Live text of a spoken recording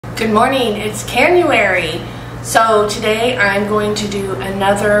Good morning, it's Canuary. So today I'm going to do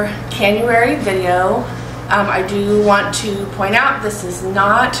another Canuary video. I do want to point out this is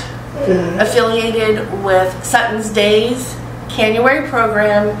not affiliated with Sutton's Days Canuary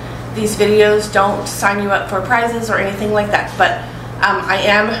program. These videos don't sign you up for prizes or anything like that, but I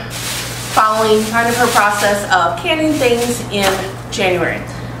am following kind of her process of canning things in January.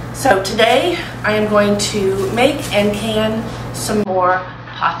 So today I am going to make and can some more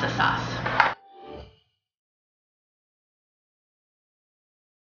pasta sauce.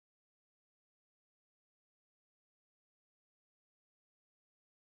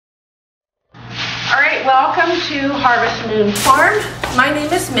 Alright, welcome to Harvest Moon Farm. My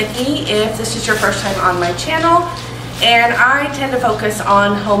name is Mickey if this is your first time on my channel, and I tend to focus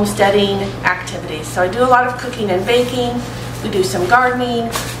on homesteading activities. So I do a lot of cooking and baking, we do some gardening,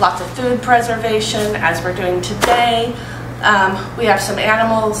 lots of food preservation as we're doing today. We have some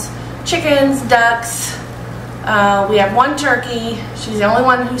animals, chickens, ducks. We have one turkey. She's the only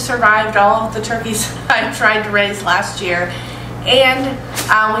one who survived all of the turkeys I tried to raise last year. And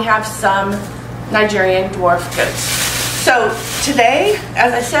we have some Nigerian dwarf goats. So today,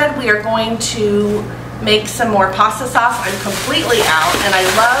 as I said, we are going to make some more pasta sauce. I'm completely out, and I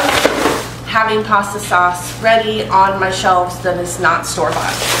love having pasta sauce ready on my shelves that is not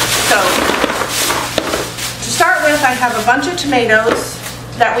store-bought. So to start with, I have a bunch of tomatoes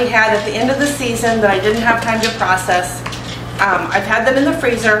that we had at the end of the season that I didn't have time to process. I've had them in the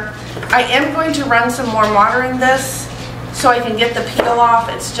freezer. I am going to run some warm water in this so I can get the peel off.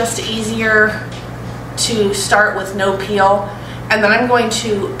 It's just easier to start with no peel. And then I'm going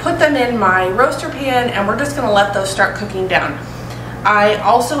to put them in my roaster pan, and we're just going to let those start cooking down. I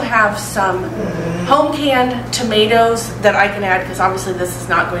also have some home canned tomatoes that I can add, because obviously this is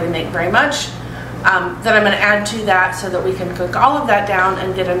not going to make very much. That I'm going to add to that so that we can cook all of that down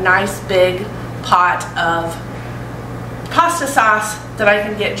and get a nice big pot of pasta sauce that I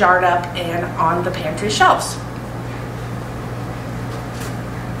can get jarred up and on the pantry shelves.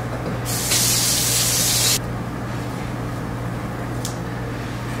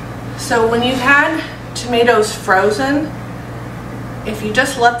 So when you've had tomatoes frozen, if you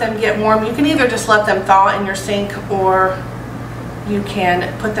just let them get warm, you can either just let them thaw in your sink, or you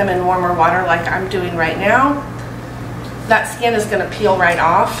can put them in warmer water like I'm doing right now. That skin is going to peel right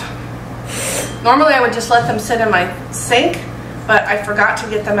off. Normally I would just let them sit in my sink, but I forgot to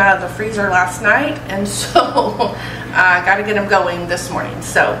get them out of the freezer last night, and so I got to get them going this morning.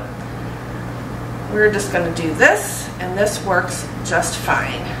 So we're just going to do this, and this works just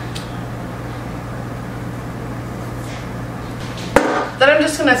fine. Then I'm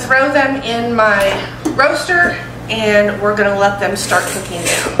just going to throw them in my roaster, and we're going to let them start cooking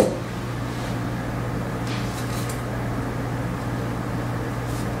down.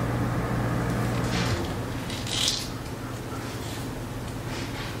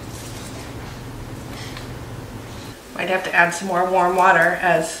 Might have to add some more warm water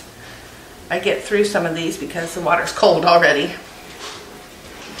as I get through some of these, because the water's cold already.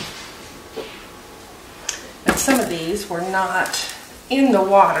 And some of these were not in the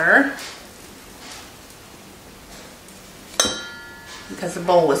water because the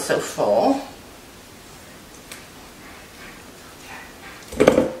bowl was so full.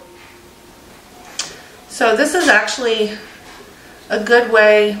 So this is actually a good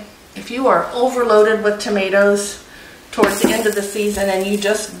way if you are overloaded with tomatoes towards the end of the season and you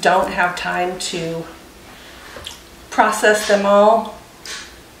just don't have time to process them all.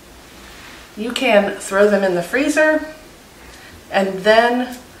 You can throw them in the freezer, and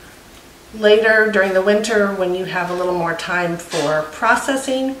then later during the winter, when you have a little more time for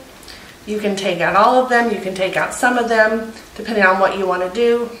processing, you can take out all of them, you can take out some of them, depending on what you want to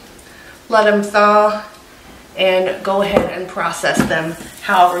do. Let them thaw and go ahead and process them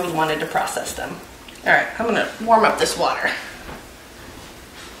however you wanted to process them. Alright, I'm going to warm up this water.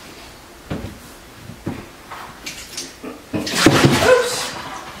 Oops.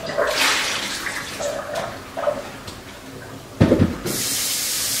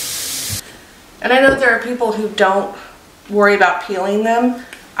 And I know there are people who don't worry about peeling them.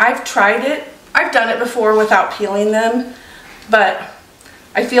 I've tried it. I've done it before without peeling them, but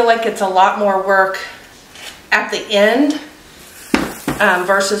I feel like it's a lot more work at the end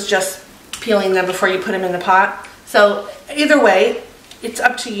versus just peeling them before you put them in the pot. So either way, it's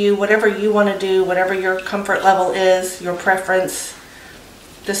up to you, whatever you want to do, whatever your comfort level is, your preference.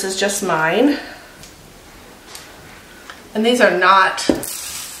 This is just mine. And these are not,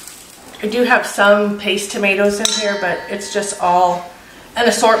 I do have some paste tomatoes in here, but it's just all an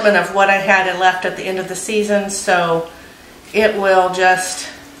assortment of what I had left at the end of the season, so it will just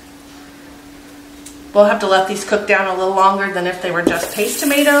We'll have to let these cook down a little longer than if they were just paste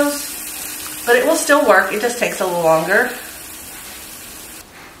tomatoes, but it will still work. It just takes a little longer.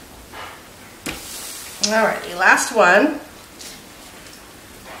 Alrighty, last one.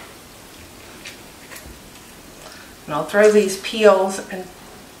 And I'll throw these peels and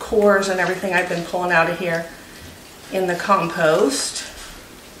cores and everything I've been pulling out of here in the compost.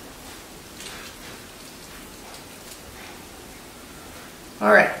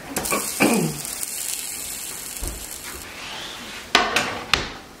 All right.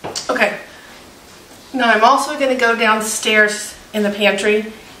 Okay. Now I'm also going to go downstairs in the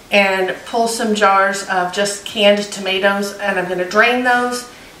pantry and pull some jars of just canned tomatoes, and I'm going to drain those.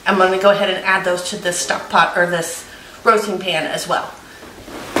 I'm going to go ahead and add those to this stock pot or this roasting pan as well.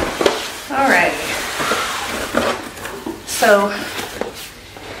 All right. So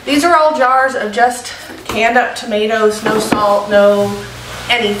these are all jars of just canned up tomatoes, no salt, no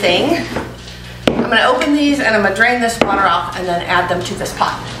anything. I'm going to open these and I'm going to drain this water off and then add them to this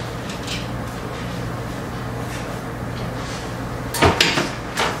pot.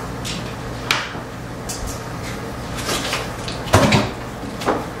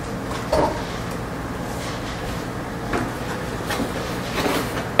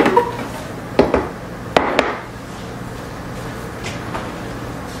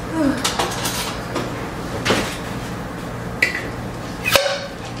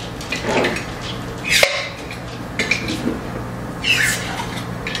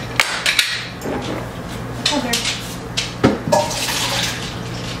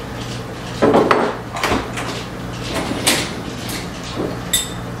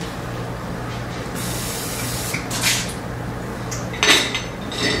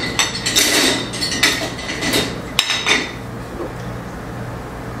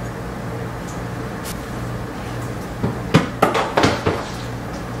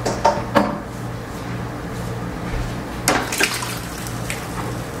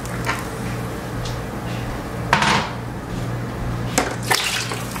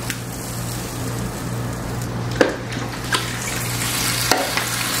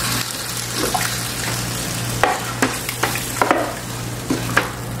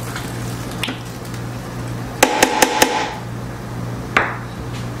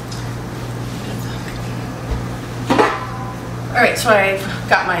 Alright, so I've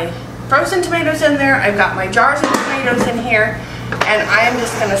got my frozen tomatoes in there, I've got my jars of tomatoes in here, and I am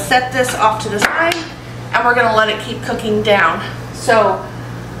just going to set this off to the side, and we're going to let it keep cooking down. So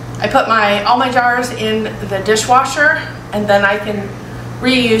I put all my jars in the dishwasher, and then I can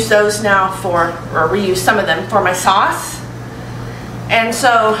reuse those now or reuse some of them for my sauce. And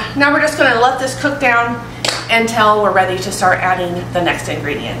so now we're just going to let this cook down until we're ready to start adding the next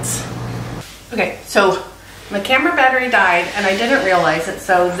ingredients. Okay, so my camera battery died and I didn't realize it,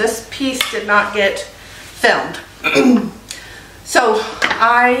 so this piece did not get filmed. So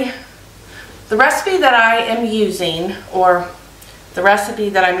the recipe that I am using, or the recipe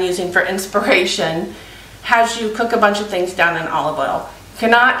that I'm using for inspiration, has you cook a bunch of things down in olive oil. You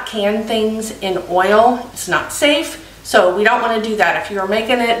cannot can things in oil, it's not safe, so we don't want to do that. If you're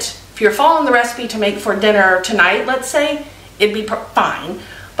making it, if you're following the recipe to make for dinner tonight, let's say, it'd be fine,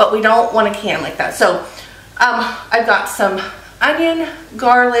 but we don't want to can like that. So I've got some onion,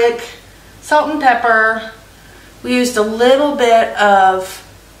 garlic, salt and pepper. We used a little bit of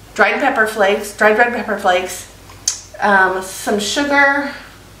dried red pepper flakes, some sugar,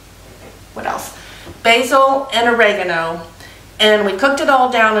 what else? Basil and oregano. And we cooked it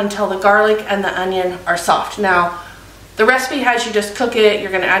all down until the garlic and the onion are soft. Now, the recipe has you just cook it, you're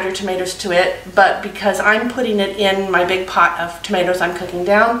going to add your tomatoes to it, but because I'm putting it in my big pot of tomatoes I'm cooking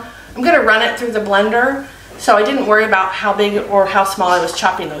down, I'm going to run it through the blender. So I didn't worry about how big or how small I was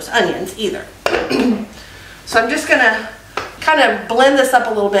chopping those onions either. So I'm just going to kind of blend this up a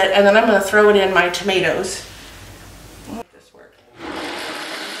little bit, and then I'm going to throw it in my tomatoes. Make this work.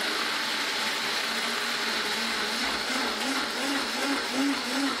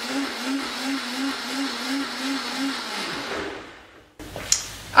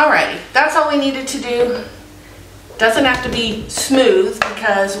 Alrighty, that's all we needed to do. Doesn't have to be smooth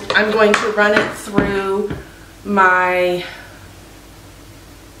because I'm going to run it through my,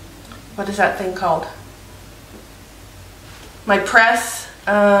 what is that thing called? My press,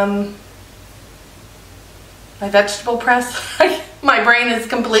 my vegetable press. My brain has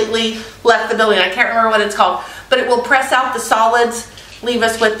completely left the building. I can't remember what it's called, but it will press out the solids, leave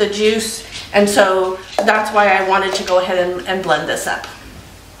us with the juice, and so that's why I wanted to go ahead and blend this up.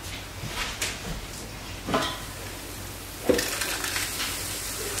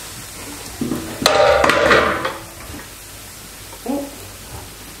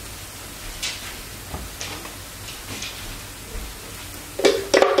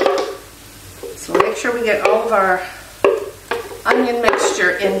 sure we get all of our onion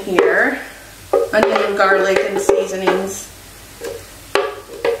mixture in here. Onion and garlic and seasonings.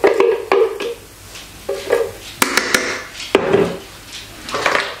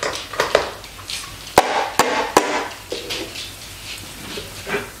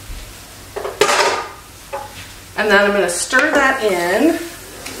 And then I'm going to stir that in.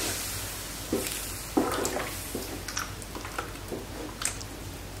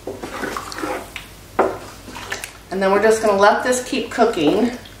 And then we're just going to let this keep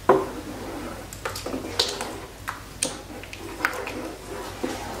cooking.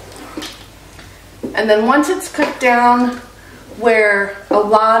 And then once it's cooked down where a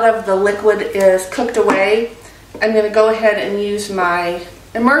lot of the liquid is cooked away, I'm going to go ahead and use my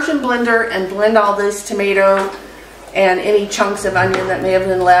immersion blender and blend all this tomato and any chunks of onion that may have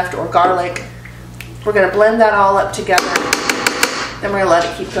been left or garlic. We're going to blend that all up together. Then we're going to let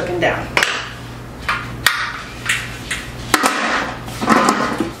it keep cooking down.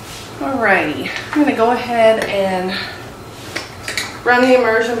 Alrighty, I'm going to go ahead and run the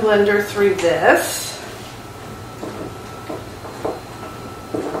immersion blender through this.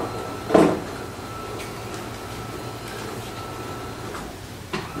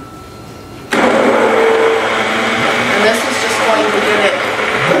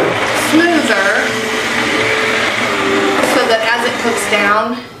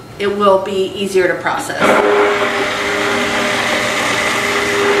 Down, it will be easier to process.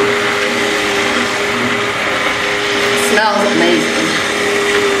 It smells amazing.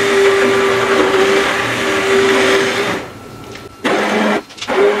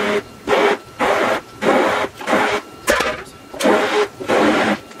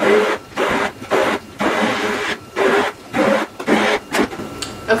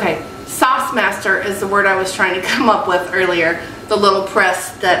 Okay, sauce master is the word I was trying to come up with earlier. The little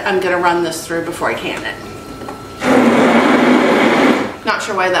press that I'm going to run this through before I can it. Not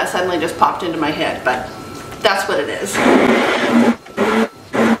sure why that suddenly just popped into my head, but that's what it is.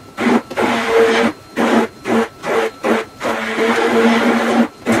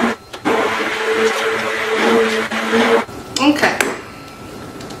 Okay.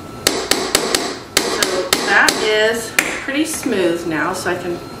 So that is pretty smooth now, so I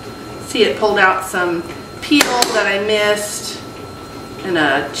can see it pulled out some peel that I missed. And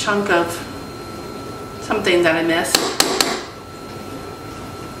a chunk of something that I missed.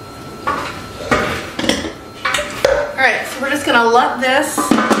 Alright, so we're just going to let this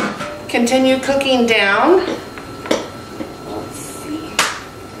continue cooking down. Let's see.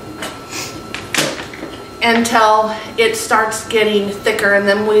 Until it starts getting thicker, and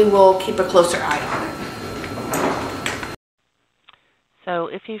then we will keep a closer eye on it. So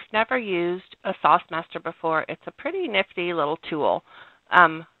if you've never used a Sauce Master before, it's a pretty nifty little tool.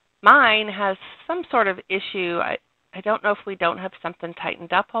 Mine has some sort of issue. I don't know if we don't have something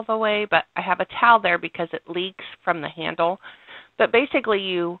tightened up all the way, but I have a towel there because it leaks from the handle. But basically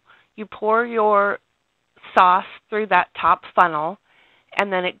you pour your sauce through that top funnel,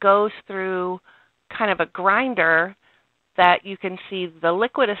 and then it goes through kind of a grinder that you can see the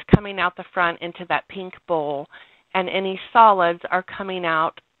liquid is coming out the front into that pink bowl, and any solids are coming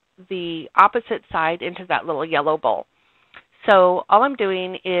out the opposite side into that little yellow bowl. So all I'm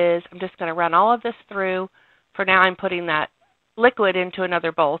doing is I'm just going to run all of this through. For now, I'm putting that liquid into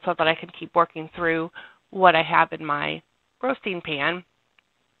another bowl so that I can keep working through what I have in my roasting pan.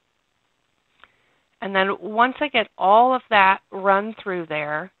 And then once I get all of that run through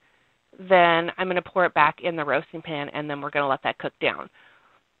there, then I'm going to pour it back in the roasting pan, and then we're going to let that cook down.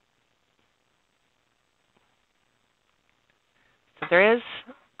 So there is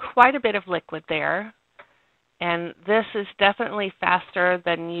quite a bit of liquid there. And this is definitely faster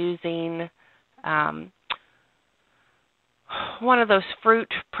than using one of those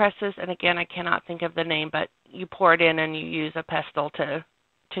fruit presses. And again, I cannot think of the name, but you pour it in and you use a pestle to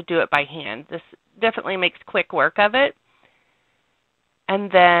do it by hand. This definitely makes quick work of it. And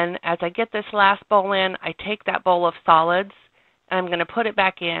then as I get this last bowl in, I take that bowl of solids and I'm going to put it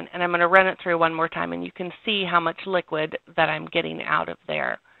back in, and I'm going to run it through one more time, and you can see how much liquid that I'm getting out of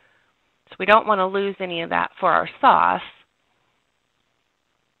there. So we don't want to lose any of that for our sauce.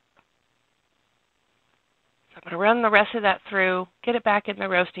 So I'm going to run the rest of that through, get it back in the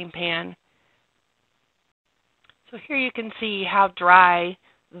roasting pan. So here you can see how dry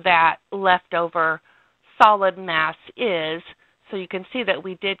that leftover solid mass is. So you can see that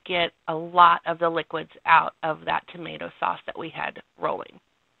we did get a lot of the liquids out of that tomato sauce that we had rolling.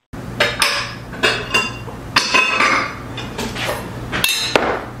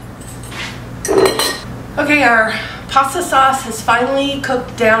 Okay, our pasta sauce has finally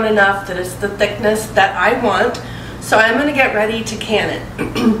cooked down enough that it's the thickness that I want. So I'm going to get ready to can it.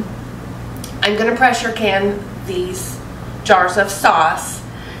 I'm going to pressure can these jars of sauce,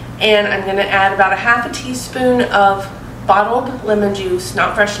 and I'm going to add about a half a teaspoon of bottled lemon juice,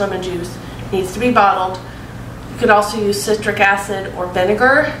 not fresh lemon juice. It needs to be bottled. You could also use citric acid or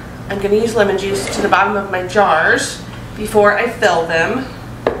vinegar. I'm going to use lemon juice to the bottom of my jars before I fill them.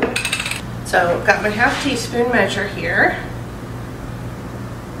 So I've got my half teaspoon measure here.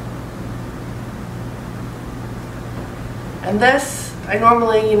 And this, I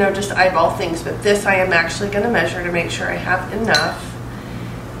normally, just eyeball things, but this I am actually going to measure to make sure I have enough.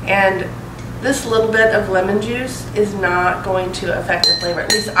 And this little bit of lemon juice is not going to affect the flavor.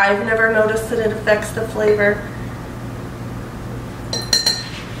 At least I've never noticed that it affects the flavor.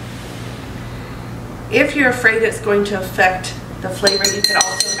 If you're afraid it's going to affect the flavor, you could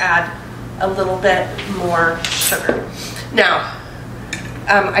also add a little bit more sugar. Now,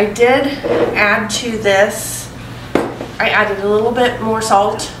 I did add to this, I added a little bit more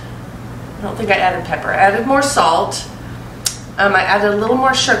salt. I don't think I added pepper. I added more salt. I added a little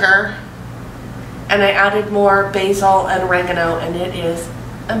more sugar, and I added more basil and oregano, and it is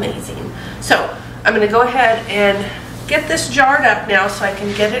amazing. So I'm going to go ahead and get this jarred up now so I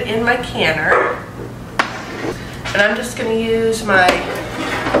can get it in my canner. And I'm just going to use my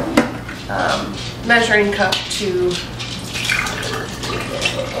measuring cup to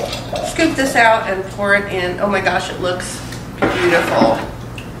scoop this out and pour it in. Oh my gosh, it looks beautiful.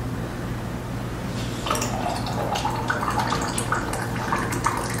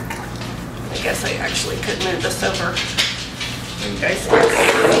 I guess I actually could move this over so you guys can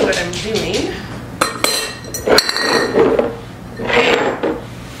see what I'm doing.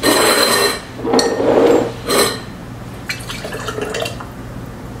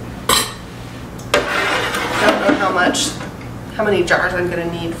 How many jars I'm going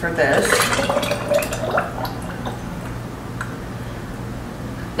to need for this.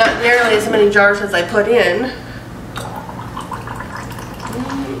 Not nearly as many jars as I put in.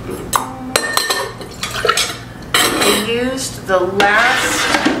 I used the last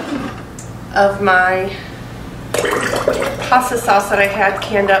of my pasta sauce that I had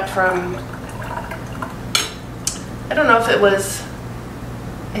canned up from, I don't know if it was,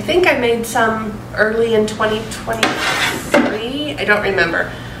 I think I made some early in 2023. I don't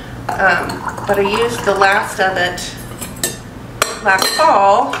remember. But I used the last of it last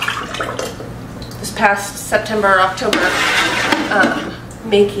fall, this past September or October,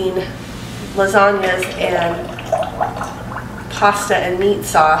 making lasagnas and pasta and meat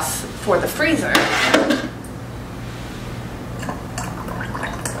sauce for the freezer.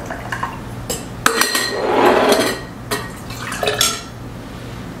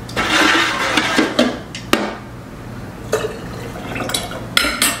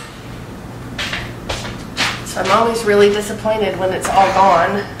 I'm always really disappointed when it's all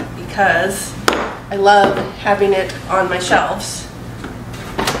gone because I love having it on my shelves.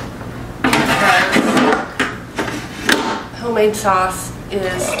 Because homemade sauce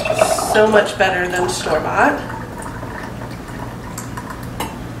is so much better than store-bought.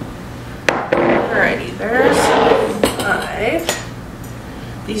 Alrighty, there's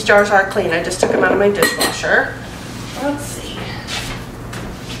 5. These jars are clean. I just took them out of my dishwasher. Let's see.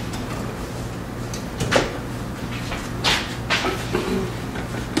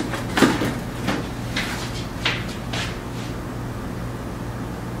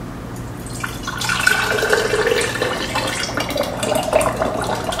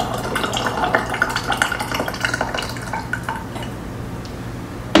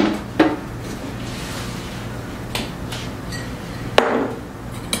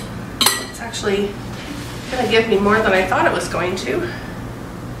 Actually going to give me more than I thought it was going to.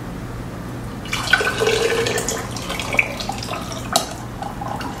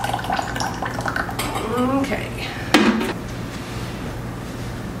 Okay.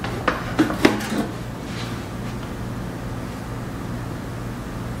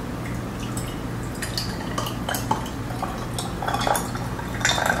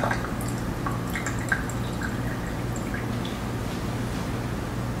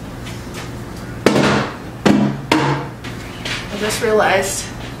 I just realized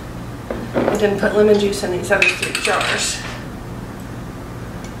I didn't put lemon juice in these other 3 jars.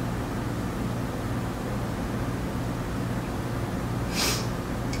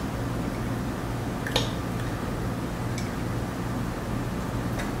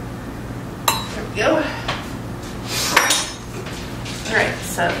 There we go. Alright,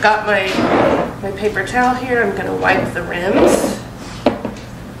 so I've got my paper towel here. I'm going to wipe the rims.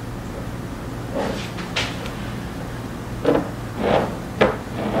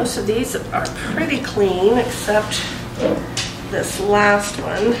 Most of these are pretty clean except this last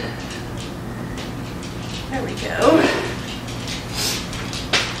one. There we go.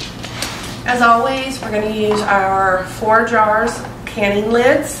 As always, we're going to use our ForJars canning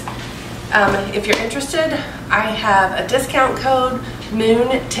lids. If you're interested, I have a discount code,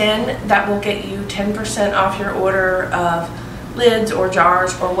 MOON10, that will get you 10% off your order of lids or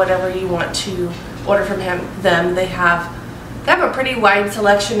jars or whatever you want to order from them. They have a pretty wide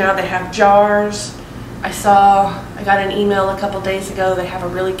selection now. They have jars. I got an email a couple days ago. They have a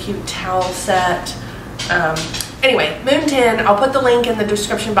really cute towel set. Anyway, MOON10, I'll put the link in the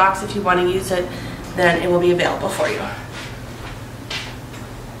description box if you want to use it, then it will be available for you.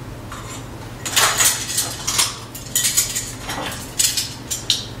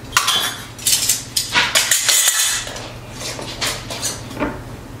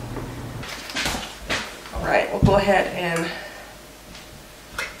 Alright, we'll go ahead and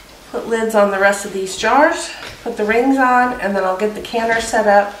put lids on the rest of these jars, put the rings on, and then I'll get the canner set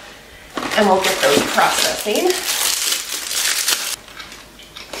up and we'll get those processing.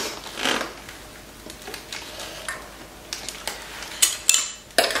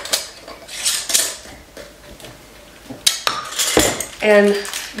 And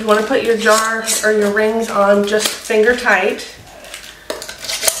you want to put your jar or your rings on just finger tight.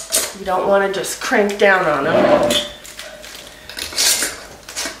 You don't want to just crank down on them.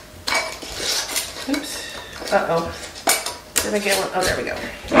 Oops. Uh-oh. Did I get one? Oh, there we go.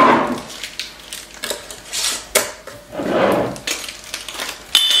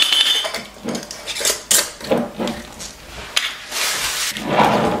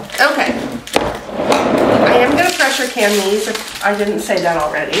 Okay. I am going to pressure can these if I didn't say that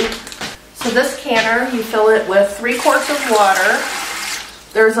already. So this canner, you fill it with 3 quarts of water.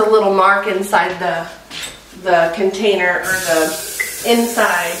 There's a little mark inside the container or the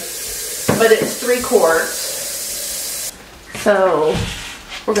inside, but it's 3 quarts. So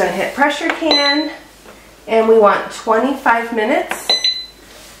we're going to hit pressure can, and we want 25 minutes,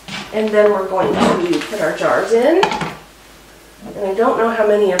 and then we're going to put our jars in. And I don't know how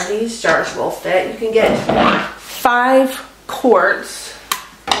many of these jars will fit. You can get 5 quarts.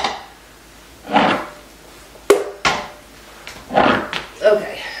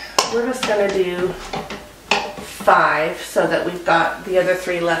 Okay, we're just going to do 5 so that we've got the other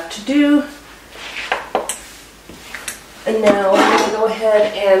 3 left to do. And now we're going to go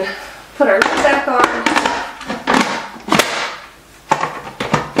ahead and put our lid back on.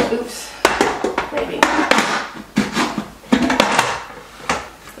 Oops, maybe.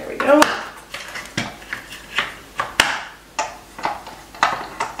 There we go.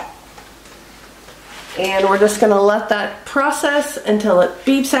 And we're just going to let that process until it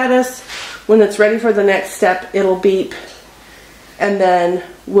beeps at us. When it's ready for the next step, it'll beep, and then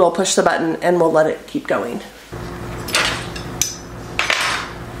we'll push the button and we'll let it keep going.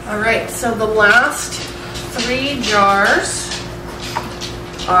 Alright, so the last 3 jars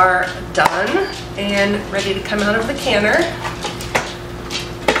are done and ready to come out of the canner.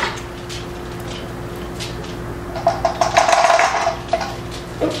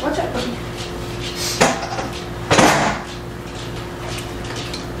 Oh, watch out, buddy.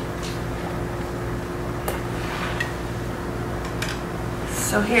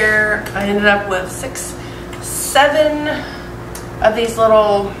 So here I ended up with 6, 7 of these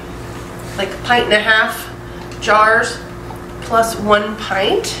little like 1.5 pint jars plus 1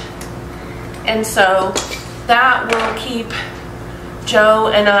 pint. And so that will keep Joe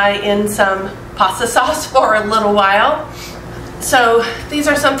and I in some pasta sauce for a little while. So these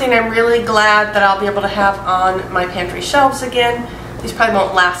are something I'm really glad that I'll be able to have on my pantry shelves again. These probably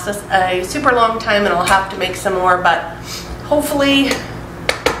won't last us a super long time and I'll have to make some more, but hopefully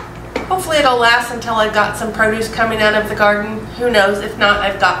it'll last until I've got some produce coming out of the garden. Who knows? If not,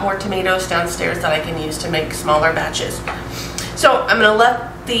 I've got more tomatoes downstairs that I can use to make smaller batches. So I'm going to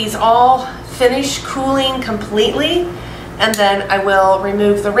let these all finish cooling completely, and then I will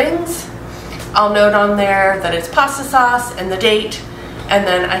remove the rings. I'll note on there that it's pasta sauce and the date, and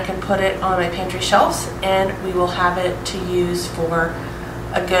then I can put it on my pantry shelves and we will have it to use for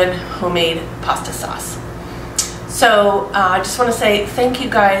a good homemade pasta sauce. So I just want to say thank you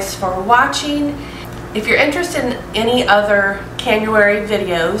guys for watching. If you're interested in any other Canuary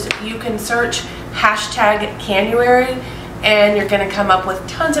videos, you can search #Canuary and you're going to come up with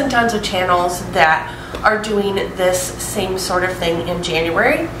tons and tons of channels that are doing this same sort of thing in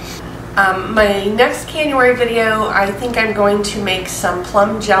January. My next Canuary video, I think I'm going to make some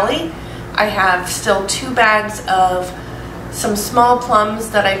plum jelly. I have still 2 bags of some small plums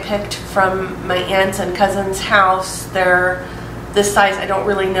that I picked from my aunt's and cousin's house. They're this size. I don't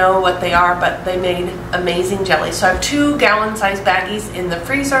really know what they are, but they made amazing jelly. So I have 2 gallon size baggies in the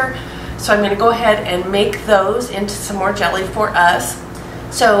freezer. So I'm going to go ahead and make those into some more jelly for us.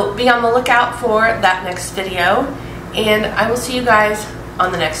 So be on the lookout for that next video, and I will see you guys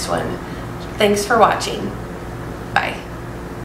on the next one. Thanks for watching. Bye.